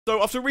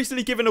So after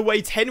recently giving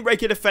away 10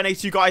 regular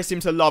Fenix, you guys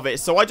seem to love it.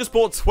 So I just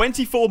bought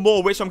 24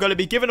 more, which I'm going to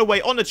be giving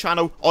away on the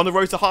channel on the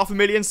road to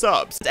 500,000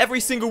 subs. And every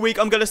single week,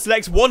 I'm going to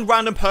select one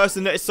random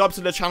person that is subbed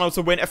to the channel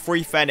to win a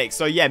free Fenix.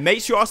 So yeah,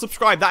 make sure you are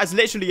subscribed. That is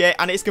literally it,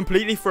 and it's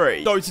completely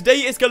free. So today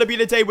is going to be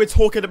the day we're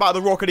talking about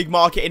the Rocket League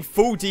market in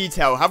full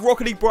detail. Have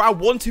Rocket League brought out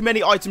one too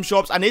many item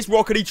shops, and is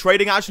Rocket League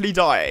trading actually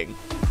dying?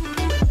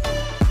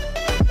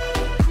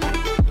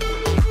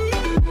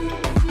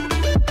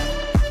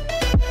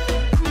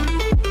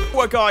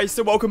 Alright guys,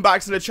 so welcome back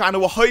to the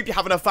channel. I hope you're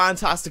having a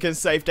fantastic and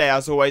safe day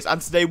as always,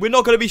 and today we're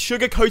not going to be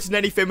sugarcoating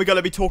anything, we're going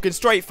to be talking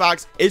straight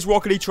facts. Is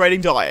Rocket League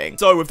trading dying?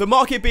 So with the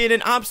market being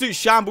in absolute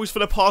shambles for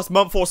the past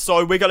month or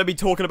so, we're going to be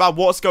talking about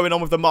what's going on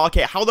with the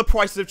market, how the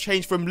prices have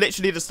changed from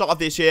literally the start of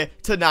this year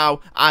to now,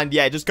 and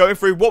yeah, just going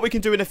through what we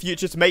can do in the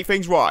future to make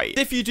things right.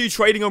 If you do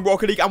trading on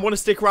Rocket League and want to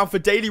stick around for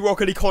daily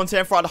Rocket League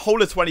content throughout the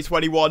whole of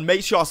 2021,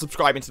 make sure you're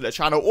subscribing to the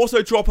channel.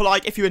 Also drop a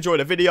like if you enjoyed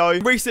the video.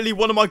 Recently,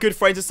 one of my good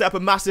friends has set up a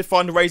massive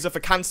fundraiser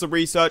for cancer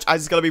research,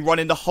 as he's going to be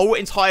running the whole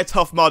entire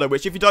Tough Mudder,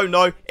 which if you don't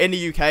know, in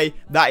the UK,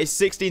 that is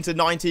 16 to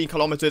 19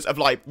 kilometers of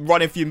like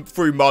running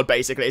through mud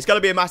basically. It's going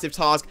to be a massive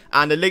task,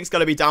 and the link's going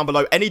to be down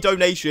below. Any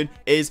donation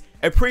is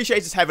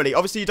appreciated heavily.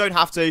 Obviously you don't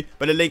have to,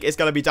 but the link is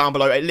going to be down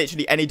below.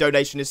 Literally any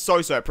donation is so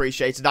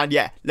appreciated. And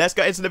yeah, let's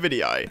get into the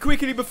video.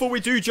 Quickly before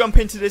we do jump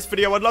into this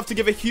video, I'd love to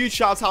give a huge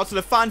shout out to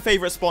the fan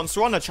favorite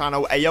sponsor on the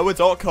channel,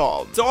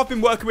 Aoa.com. So I've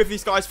been working with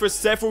these guys for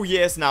several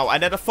years now,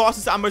 and they're the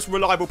fastest and most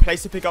reliable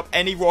place to pick up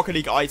any Rocket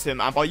League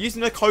item, and by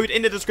using the code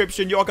in the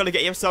description, you're going to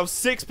get yourself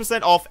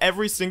 6% off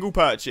every single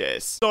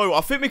purchase. So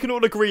I think we can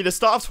all agree the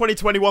start of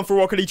 2021 for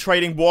Rocket League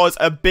trading was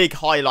a big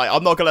highlight.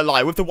 I'm not going to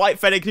lie, with the white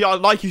Fenix,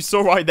 like you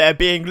saw right there,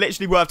 being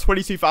literally worth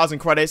 22,000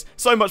 credits,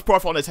 so much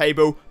profit on the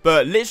table,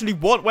 but literally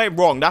what went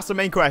wrong? That's the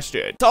main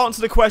question. To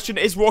answer the question,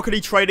 is Rocket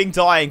League trading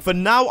dying? For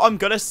now, I'm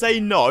gonna say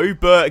no,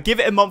 but give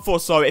it a month or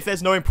so. If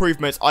there's no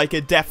improvements, I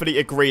could definitely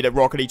agree that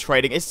Rocket League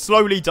trading is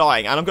slowly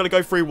dying, and I'm gonna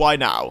go through why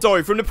now.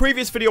 So from the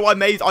previous video I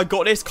made, I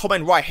got this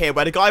comment right here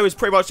where the guy was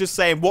pretty much just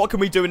saying, what can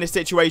we do in this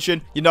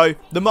situation? You know,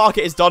 the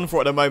market is done for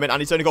at the moment, and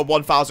it's only got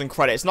 1,000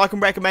 credits, and I can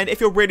recommend, if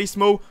you're really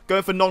small,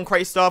 going for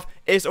non-crate stuff,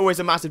 it's always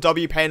a massive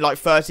W, paying like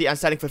 30 and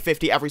selling for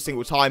 50 every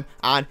single time.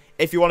 And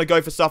if you want to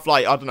go for stuff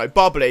like, I don't know,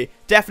 bubbly,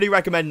 definitely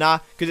recommend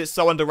that, because it's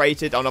so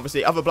underrated. And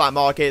obviously other black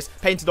markets,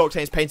 painted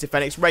octanes, painted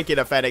Fenix,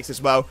 regular Fenix as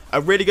well,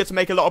 are really good to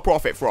make a lot of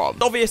profit from.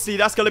 Obviously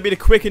that's going to be the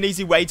quick and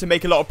easy way to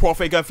make a lot of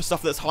profit, going for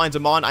stuff that's high in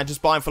demand and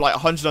just buying for like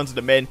 100 under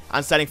the min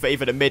and selling for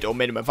either the mid or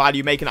minimum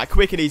value, making that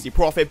quick and easy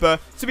profit.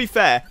 But to be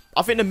fair,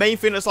 I think the main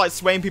thing that's like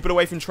swaying people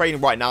away from trading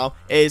right now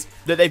is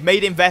that they've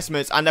made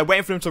investments and they're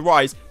waiting for them to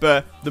rise,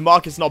 but the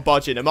market's not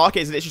budging. The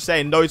market is literally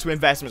saying no to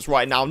investments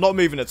right now, not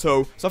moving at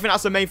all. So I think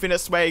that's the main thing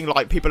that's swaying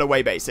like people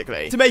away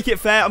basically. To make it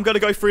fair, I'm going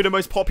to go through the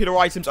most popular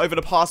items over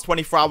the past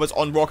 24 hours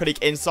on Rocket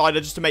League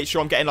Insider, just to make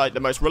sure I'm getting like the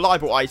most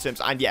reliable items.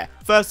 And yeah,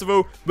 first of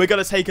all, we're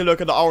going to take a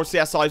look at the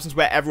RLCS items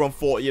where everyone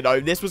thought, you know,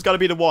 this was going to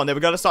be the one. They were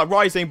going to start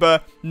rising,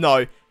 but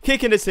no.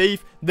 Kick in the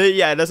teeth.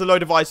 Yeah, there's a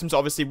load of items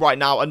obviously right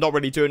now and not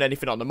really doing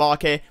anything on the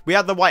market. We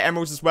had the white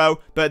emeralds as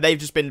well, but they've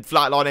just been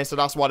flatlining, so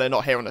that's why they're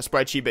not here on the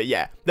spreadsheet. But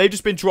yeah, they've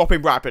just been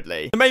dropping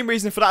rapidly. The main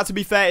reason for that, to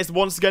be fair, is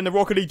once again the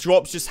Rocket League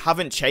drops just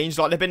haven't changed.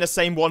 Like, they've been the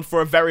same one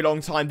for a very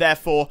long time.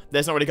 Therefore,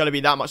 there's not really going to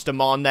be that much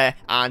demand there,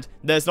 and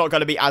there's not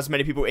going to be as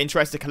many people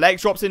interested to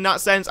collect drops in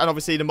that sense. And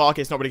obviously the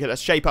market's not really going to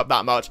shape up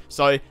that much,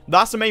 so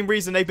that's the main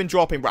reason they've been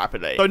dropping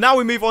rapidly. So now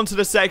we move on to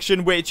the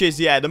section which is,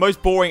 yeah, the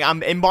most boring,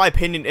 and in my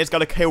opinion is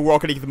going to kill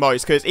Rocket League the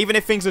most, because even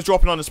if things are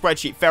dropping on the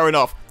spreadsheet, fair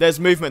enough, there's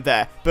movement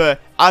there, but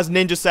as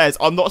Ninja says,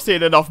 I'm not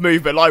seeing enough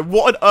movement. Like,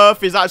 what on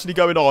earth is actually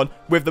going on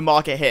with the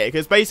market here?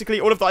 Because basically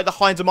all of like the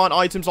high demand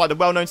items, like the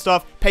well-known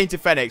stuff,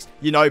 painted Fenix,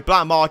 you know,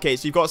 black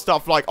markets, you've got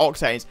stuff like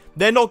octanes,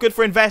 they're not good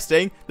for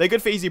investing. They're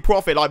good for easy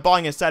profit, like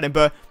buying and selling,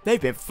 but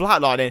they've been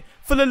flatlining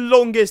for the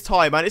longest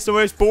time, and it's the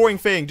most boring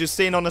thing, just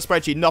seeing on the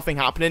spreadsheet nothing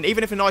happening.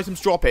 Even if an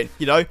item's dropping,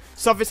 you know,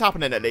 something's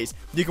happening at least.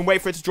 You can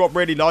wait for it to drop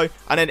really low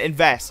and then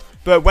invest.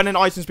 But when an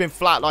item's been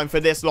flatlined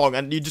for this long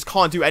and you just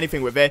can't do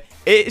anything with it,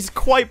 it is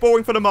quite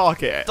boring for the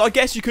market. So I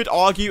guess you could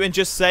argue and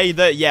just say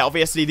that, yeah,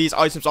 obviously these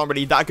items aren't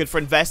really that good for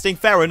investing.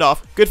 Fair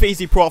enough, good for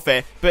easy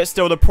profit, but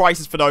still the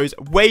prices for those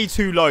way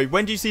too low.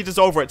 When do you see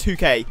Dissolver at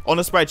 2k on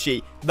a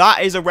spreadsheet?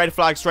 That is a red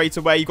flag straight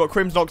away. You got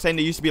Crimson Octane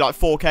that used to be like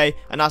 4k,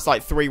 and that's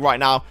like 3 right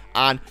now.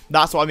 And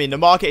that's what I mean. The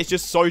market is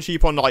just so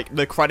cheap on like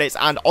the credits,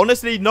 and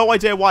honestly, no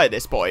idea why at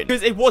this point.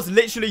 Because it was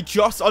literally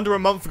just under a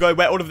month ago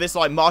where all of this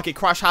like market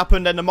crash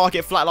happened, and the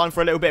market flatlined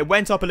for a little bit,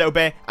 went up a little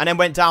bit, and then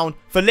went down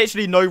for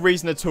literally no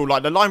reason at all.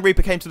 Like, the Line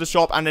Reaper came to the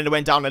shop, and then it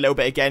went down a little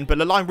bit again. But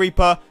the Line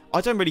Reaper,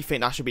 I don't really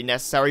think that should be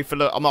necessary for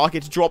the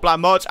market to drop that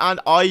much, and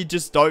I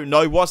just don't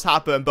know what's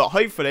happened. But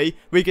hopefully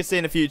we can see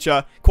in the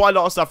future quite a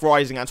lot of stuff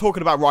rising. And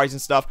talking about rising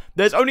stuff,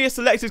 there's only a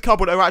selected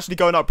couple that are actually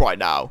going up right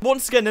now.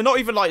 Once again, they're not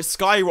even like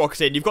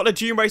skyrocketing. You've got the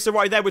Doom Racer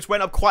right there, which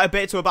went up quite a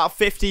bit to about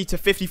 50 to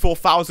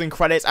 54,000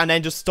 credits, and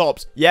then just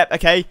stopped. Yep,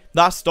 okay,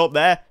 that stopped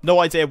there, no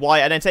idea why.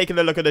 And then taking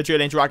a look at the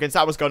Dueling Dragons,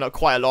 that was going up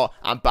quite a lot,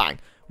 and bang,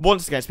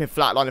 once again, it's been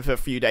flatlining for a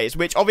few days,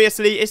 which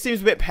obviously it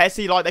seems a bit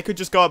petty. Like, they could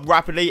just go up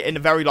rapidly in a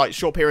very, like,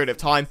 short period of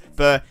time,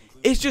 but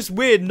it's just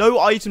weird. No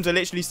items are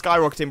literally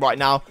skyrocketing right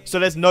now, so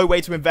there's no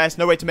way to invest,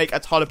 no way to make a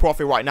ton of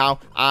profit right now,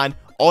 and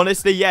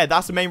honestly, yeah,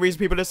 that's the main reason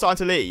people are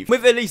starting to leave.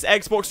 With at least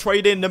Xbox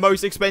trading, the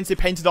most expensive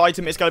painted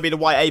item is going to be the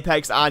white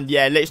Apex, and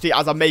yeah, literally,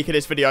 as I'm making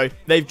this video,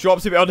 they've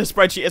dropped a bit on the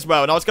spreadsheet as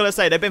well, and I was going to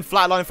say, they've been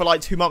flatlining for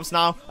like 2 months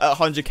now at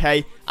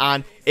 100k,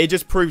 and it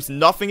just proves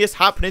nothing is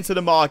happening to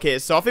the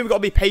market, so I think we've got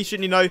to be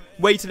patient, you know,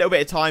 wait a little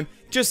bit of time,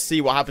 just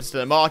see what happens to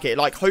the market.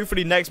 Like,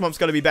 hopefully next month's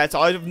going to be better.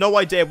 I have no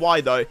idea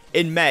why, though,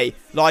 in May.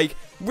 Like,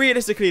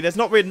 realistically, there's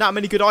not really that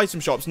many good item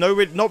shops. Not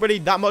really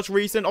that much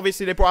recent.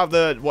 Obviously, they brought out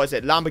the, what is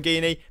it,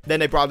 Lamborghini. Then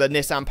they brought out the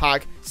Nissan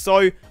pack.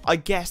 So, I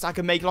guess I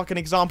can make, like, an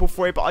example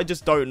for it, but I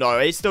just don't know.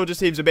 It still just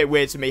seems a bit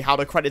weird to me how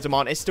the credit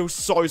demand is still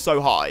so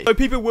high. So,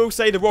 people will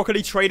say the Rocket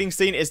League trading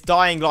scene is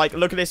dying. Like,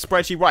 look at this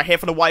spreadsheet right here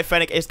for the White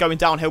Fennec. It's going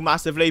downhill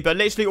massively. But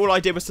literally, all I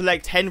did was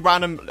select 10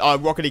 random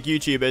Rocket League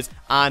YouTubers,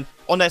 and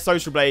on their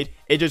social blade,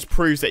 it just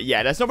proves that,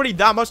 yeah, there's not really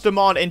that much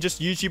demand in just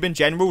YouTube in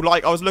general.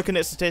 Like, I was looking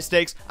at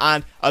statistics,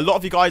 and a lot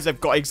of you guys have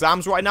got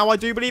exams right now, I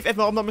do believe, if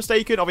I'm not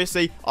mistaken.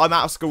 Obviously, I'm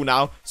out of school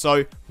now,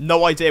 so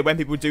no idea when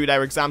people do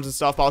their exams and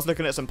stuff, but I was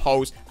looking at some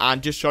polls,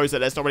 and just shows that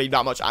there's not really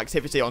that much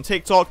activity on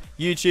TikTok,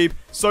 YouTube,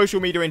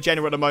 social media in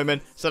general at the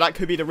moment, so that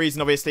could be the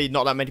reason. Obviously,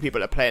 not that many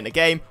people are playing the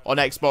game on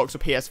Xbox or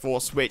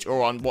PS4, Switch,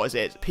 or on, what is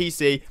it,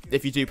 PC,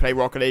 if you do play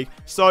Rocket League.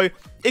 So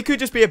it could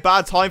just be a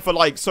bad time for,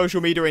 like,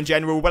 social media in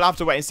general. We'll have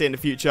to wait and see in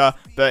the future,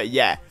 but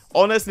yeah,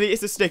 honestly,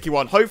 it's a sticky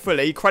one.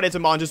 Hopefully, credit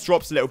demand just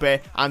drops a little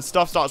bit and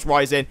stuff starts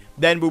rising.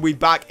 Then we'll be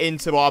back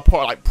into our,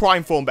 like,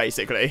 prime form,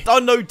 basically. I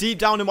know deep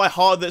down in my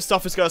heart that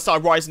stuff is going to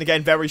start rising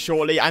again very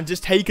shortly. And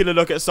just taking a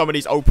look at some of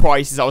these old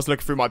prices I was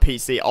looking through my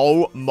PC.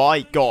 Oh,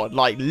 my God.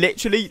 Like,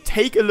 literally,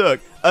 take a look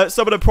at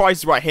some of the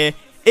prices right here.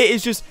 It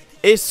is just...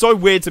 It's so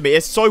weird to me.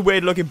 It's so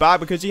weird looking back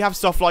because you have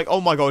stuff like, oh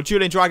my god,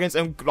 Julian Dragons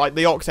and like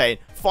the Octane,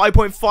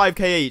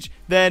 5.5k each.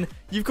 Then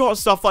you've got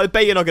stuff like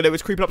Beta Nugget that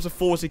was creeping up to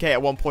 40k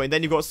at one point.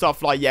 Then you've got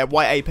stuff like, yeah,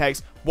 White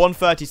Apex,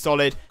 130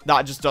 solid.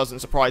 That just doesn't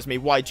surprise me.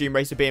 White Doom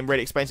Racer being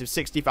really expensive,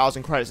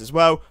 60,000 credits as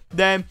well.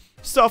 Then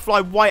stuff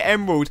like White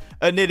Emerald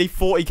at nearly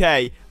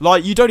 40k.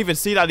 Like, you don't even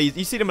see that.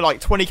 You see them at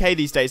like 20k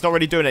these days, not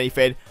really doing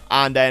anything.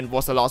 And then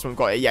what's the last one we've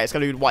got? Yeah, it's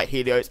going to be White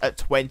Helios at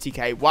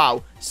 20k.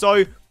 Wow.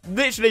 So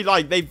literally,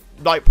 like, they've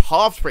like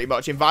halved pretty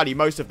much in value,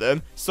 most of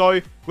them. So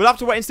we'll have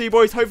to wait and see,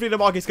 boys. Hopefully the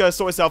market's going to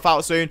sort itself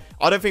out soon.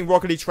 I don't think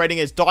Rocket League trading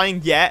is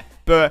dying yet,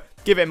 but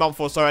give it a month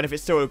or so, and if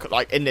it's still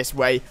like in this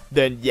way,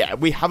 then yeah,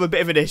 we have a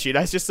bit of an issue.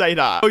 Let's just say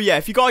that. So yeah,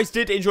 if you guys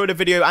did enjoy the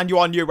video and you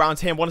are new around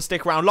here and want to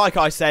stick around, like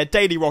I said,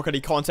 daily Rocket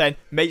League content,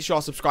 make sure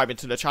you're subscribing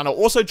to the channel.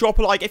 Also drop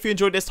a like if you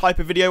enjoyed this type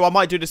of video. I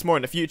might do this more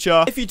in the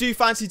future. If you do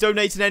fancy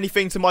donating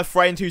anything to my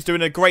friend who's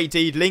doing a great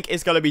deed, link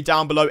is going to be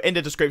down below in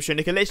the description.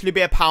 It can literally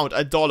be £1,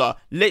 $1,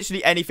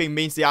 literally anything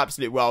means the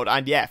absolute world.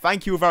 And yeah,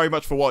 thank you very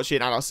much for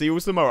watching, and I'll see you all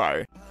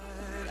tomorrow.